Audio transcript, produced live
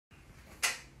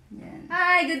Yan.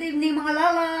 Hi, good evening mga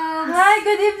lalabs! Hi,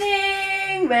 good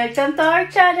evening! Welcome to our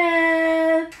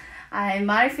channel! I'm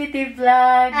Marfiti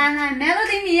Vlog. And I'm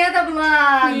Melody Mia the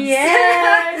Vlogs!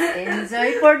 Yes!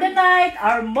 Enjoy for the night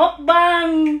our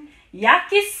mukbang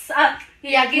Yakiniku!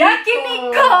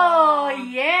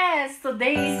 Yes!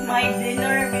 Today is my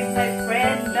dinner with my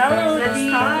friend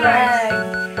Melody Vlog.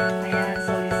 Ayan,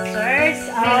 so it starts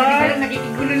our...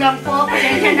 Nakikigulo lang po,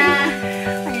 pasensya na.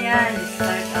 Ayan,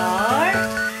 start our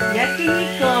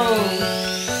Yakiniku.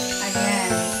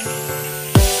 Ayan.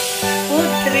 Food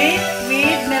trip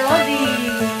with Melody.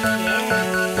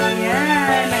 Yes.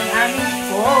 Ayan, ang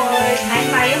aming food. Kain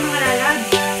tayo mga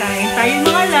lalabs. Kain tayo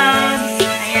mga loves.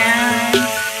 Ayan.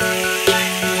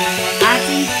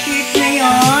 Ating trip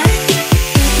ngayon.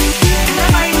 Ano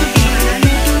kayo mag-iwan?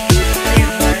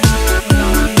 Flavor.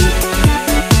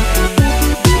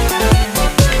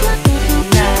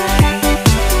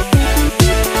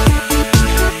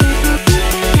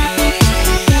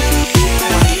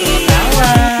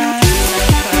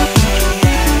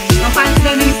 Paano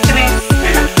daw ng stress?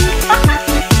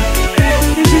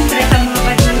 Stress ang mga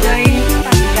badudoy.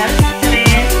 Tanggal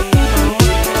stress. So,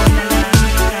 ito na lang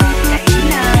sa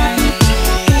kainan.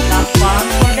 Lapang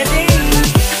for the day.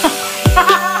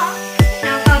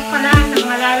 Shoutout pala sa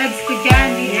mga lalabs ko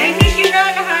dyan. I miss you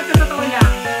na lahat sa totoo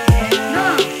lang.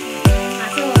 No?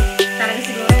 Kaso, talaga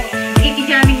siguro,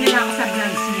 makikijamming na lang ako sa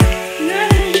vlogs niya.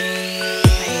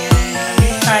 Ayan,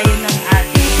 namiss tayo ng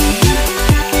ating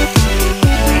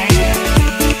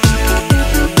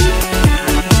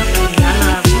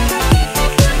lalab.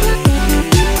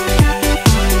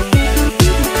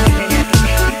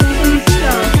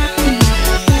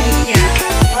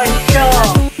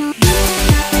 Also,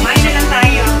 Kumain na lang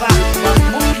tayo.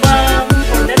 mukbang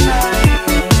for the night.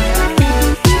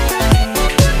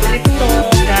 Ito,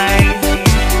 guys.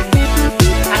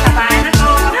 Tatabahan ako.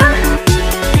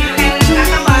 Sino kayo yung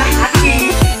tataba?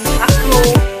 Ako,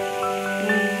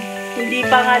 hindi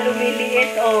pa nga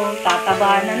lumiliit. Oh,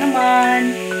 tataba na naman.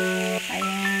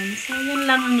 Ayan. So, yun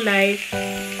lang ang life.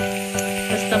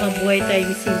 Basta mabuhay tayo,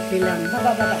 simple lang.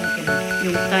 Mabababa ko.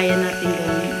 Yung kaya natin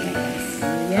gawin.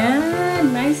 Ayan.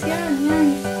 Nice yan. Yan.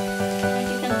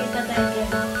 Kitang-kita tayo dyan.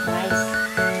 Nice.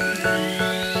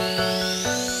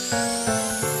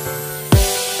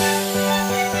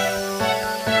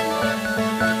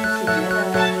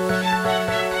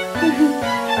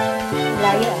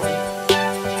 Layo.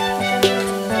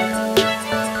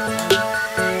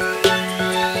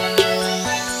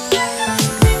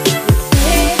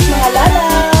 Yes, mga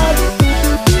lalab!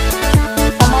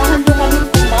 Samahan nyo kami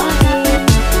kumain.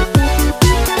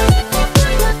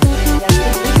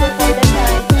 Yakiniku for the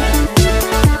night.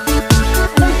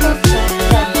 Anong sauce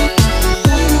na?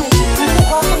 Dito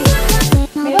okay.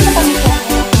 Meron na kami sa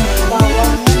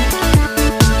bawang.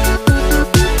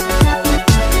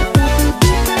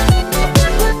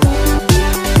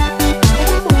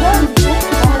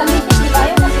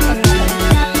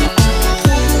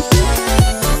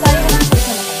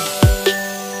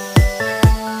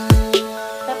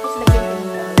 Tapos lagyan ko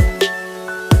ng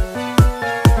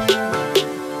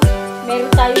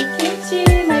meron tayong kimchi,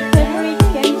 my favorite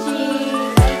kimchi.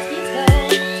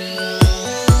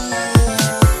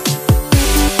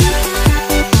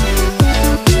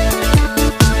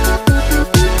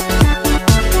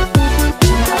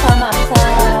 Nakasama sa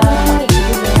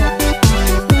pakikigulo.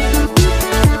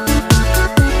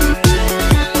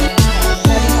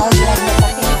 Galing ako vlog na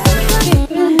kasi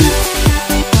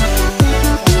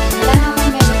wala naman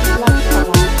meron vlog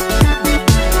pala.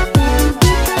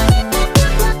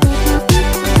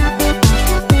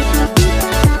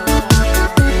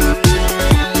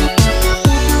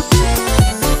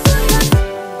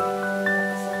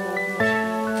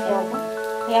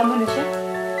 Kaya mo na siya.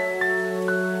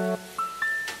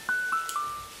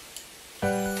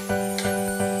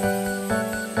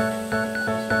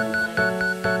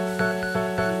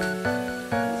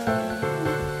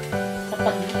 Sa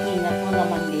pag-ingat mo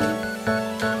naman din.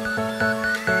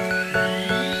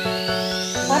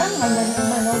 Parang ano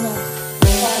naman, no?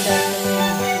 Parang meron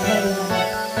naman. Ano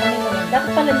naman?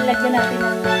 Dapat pala nilagyan natin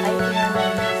ng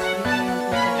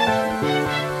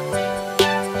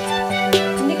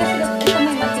hindi kasi ito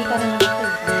may mantika na naman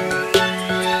ito.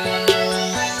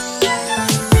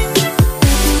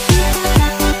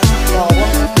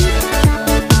 Bawang.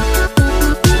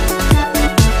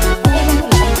 Okay, ganito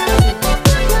lang.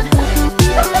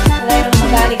 Wala yung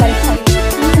magali-gali sa iyo.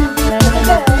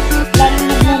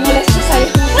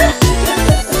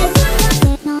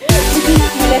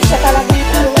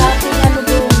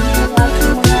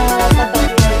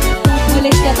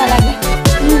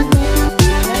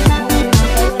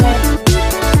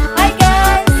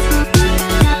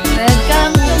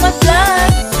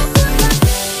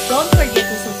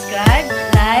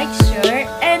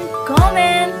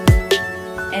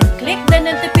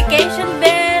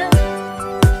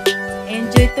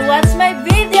 enjoy to watch my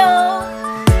video.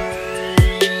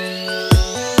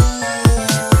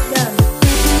 Yan.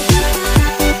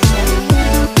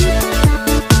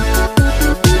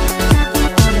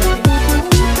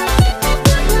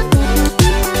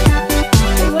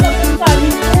 Ay, wala pong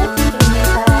kanin po.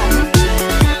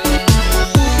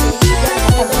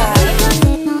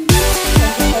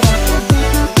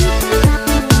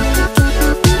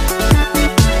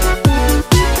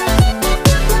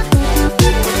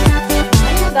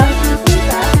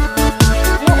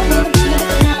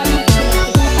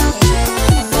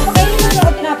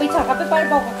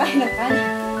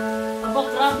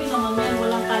 Grabe naman yan,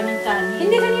 walang kanin-kanin.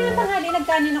 Hindi, kanina tanghali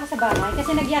nagkanin ako sa bahay.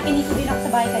 Kasi nag-Yakiniku din ako sa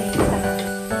bahay kanina.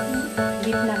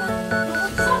 Beef naman.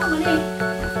 Saan naman eh?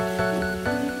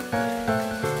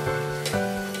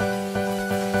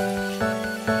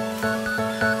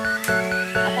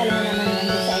 At alam mo naman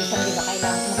yan, sa isang di ba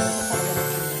kailangan magluto talaga ng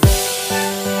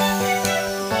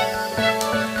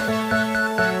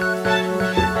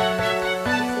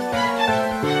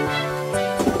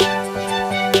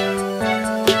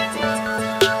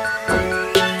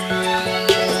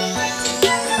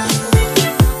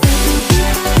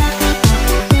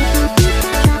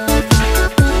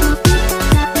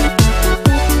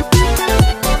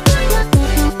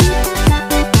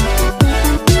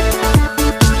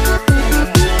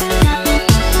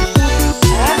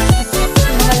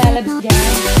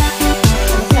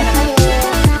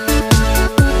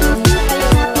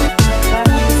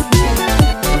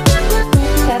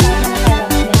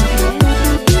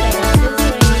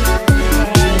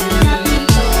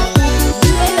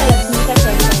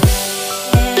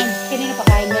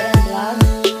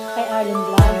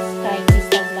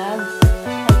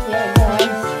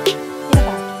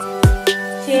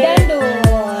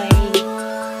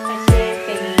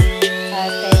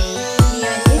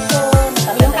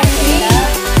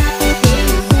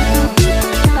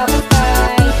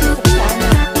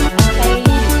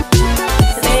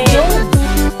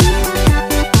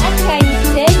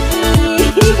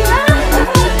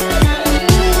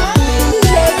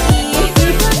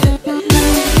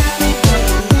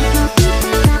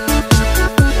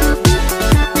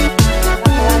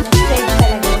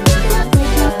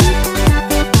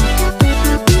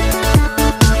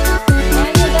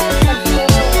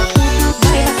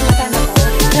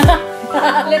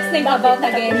about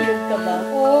again.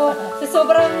 Oo. So,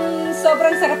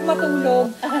 sobrang sarap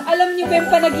matulog. Alam niyo ba yung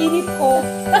panaginip ko?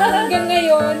 Hanggang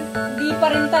ngayon, di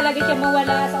pa rin talaga siya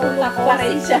mawala sa ulo ko.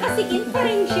 Kasikin pa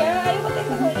rin siya. Ayaw ko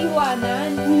tayo ko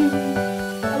iwanan.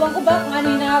 Ewan ko ba kung ano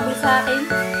yung nahabol sa akin?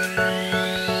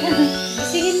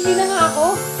 Gisingin din na nga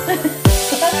ako.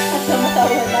 At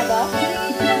namatawa na ba?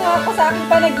 Gisingin na nga ako sa aking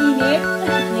panaginip.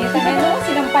 Neta na no,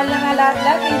 sinampal na nga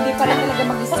lahat-lahat. Hindi pa rin talaga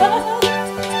mag-isip.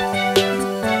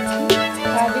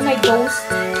 Sabi may ghost.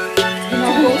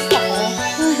 Ghost ako.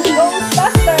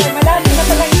 Ghostbuster! Malalim na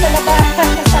pala yung sa labas.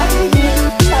 Sabi niyo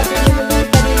naman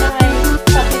kanina ay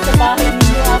pati sa bahay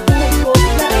ninyo ako may ghost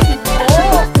na rin.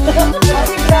 Oo!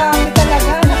 Kasi grabe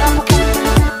talaga.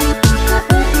 Nakakapagpapalala.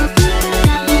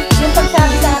 Yung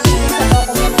pagsabi sa akin yung sa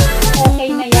loko mo na okay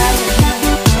na yan.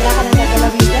 Wala ka nang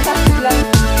gagalawin dyan. Tapos biglang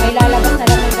may lalabas na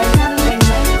lang ng ganyan.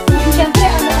 Siyempre,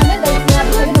 ano ka na dahil sinabi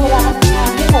sa'yo na wala ka nang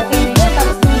hangin. Okay na yan.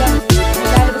 Tapos biglang may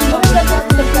lalabas na lang.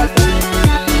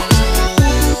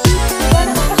 Diba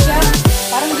nakakasya?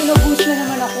 Parang ginuboost na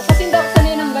naman ako. Kasi hindi ako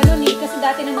sanay ng ganun eh. Kasi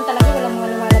dati naman talaga walang mga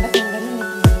lumalabas ng ganun eh.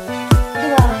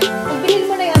 Diba? Pag bilhin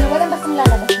mo na yan, walang bastang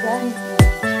lalabas dyan.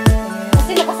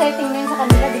 Kasi nakasetting na yun sa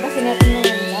kanila. Diba sinerting na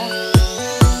nila?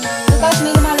 So, tapos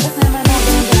may lumalabas na naman mga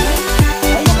ganun-ganun.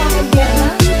 Ay, nakakagyan na.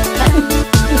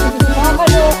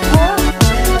 Nakakaloko.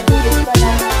 Nagulit pa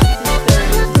na sister.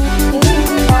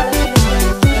 Hindi para sa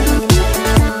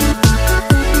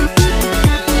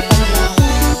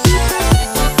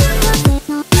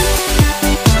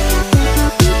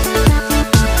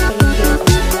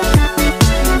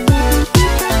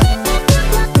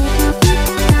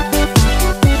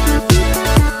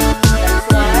That's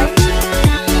why.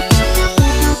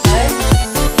 Ay,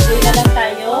 enjoy na lang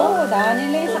tayo. Oo, daan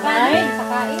nila yung sa kain. Sa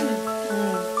kain.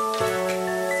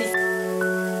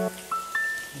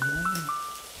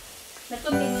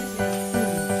 Nag-continue siya.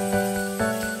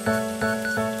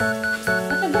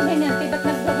 Ba't nagbaganyan? Ba't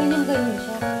nagbaganyan-ganyan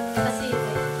siya? Kasi,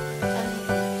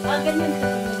 ganyan ka.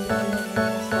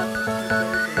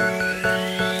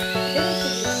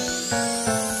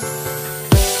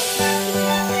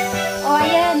 Oh,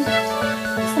 ayan.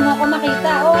 Gusto mo ako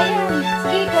makita? Oh, ayan.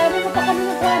 Sige, kuwanin mo pa kami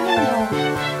ng kuwanin, no?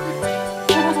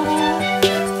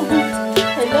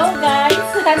 Hello guys!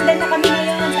 Tanda na kami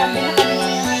ngayon. Tanda na kami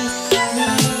ngayon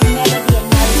ni Melody and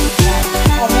Marvin.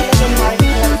 Oh, Melody and Marvin.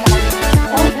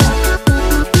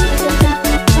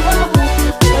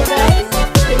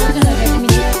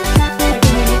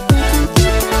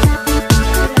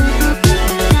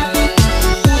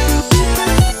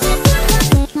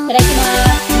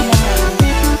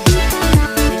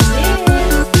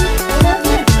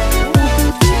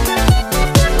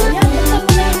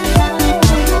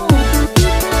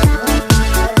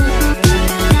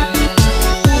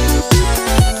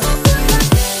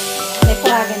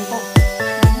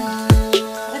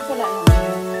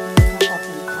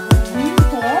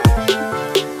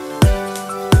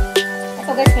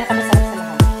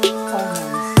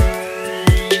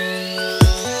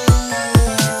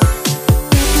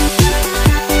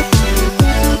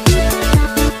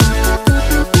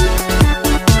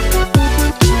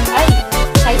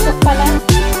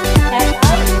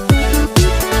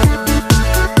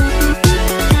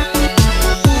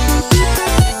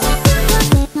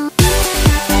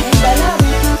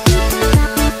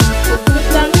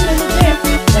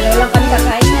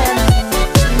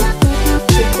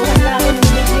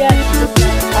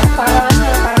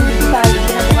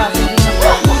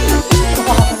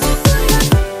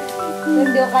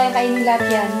 lahat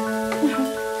yan.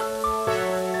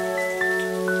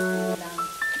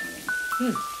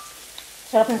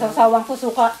 Sarap ng sawsawang ko,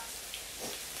 suka.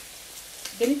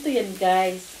 Ganito yan,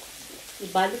 guys.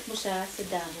 Ibalot mo siya sa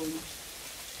dahon.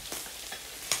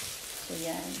 So,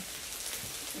 yan.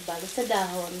 Ibalot sa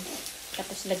dahon.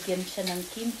 Tapos, lagyan siya ng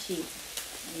kimchi.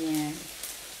 Ayan.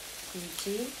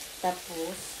 Kimchi.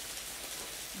 Tapos,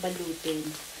 balutin.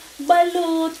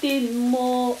 Balutin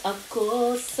mo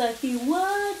ako sa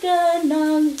hiwaga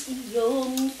ng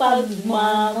iyong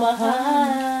pagmamahal.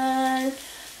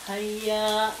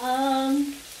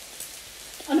 Hayaang...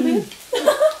 Ano ba yun?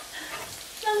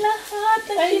 Ng lahat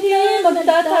ng siya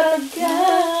magtatagal.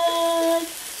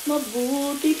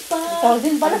 Mabuti pa. Ito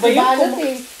din pala si balot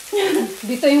eh.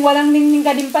 Dito yung walang ningning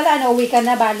ka din pala. Nauwi ka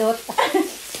na, balot.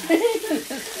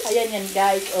 Ayan yan,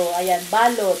 guys. O, ayan,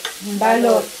 balot.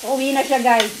 Balot. Uwi na siya,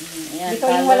 guys. Ayan, Dito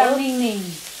yung walang ningning.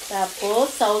 Tapos,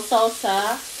 sausaw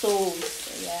sa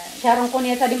sauce. Ayan. Sharon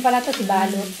Cuneta din pala to si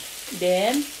balot.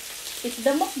 Then, it's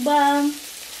the mukbang.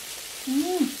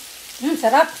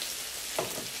 Sarap.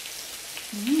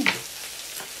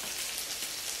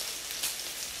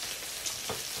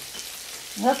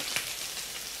 Sarap.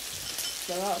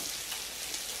 Sarap.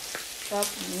 Sarap.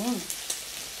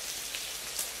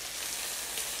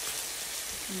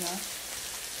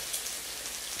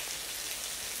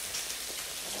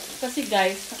 Kasi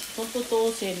guys, kung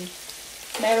tutuusin,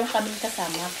 meron kaming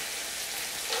kasama.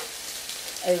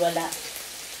 Ay wala.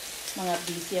 Mga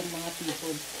busy ang mga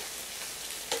people.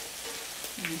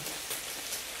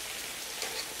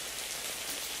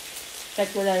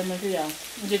 Kahit wala naman sila.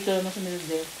 Hindi ko naman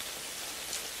sumilde.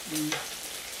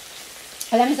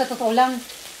 Alam niyo, sa totoo lang,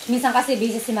 minsan kasi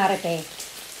busy si Marite.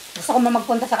 Gusto ko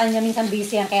magpunta sa kanya, minsan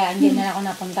busy yan, kaya hindi na ako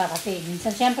napunta kasi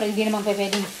minsan syempre hindi naman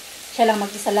pwedeng siya lang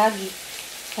mag-isa lagi.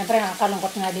 Syempre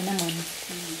nakakalungkot nga din naman.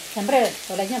 Syempre,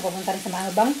 tulad niya, pupunta rin sa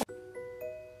mga bangko.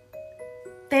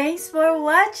 Thanks for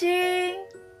watching!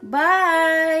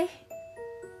 Bye!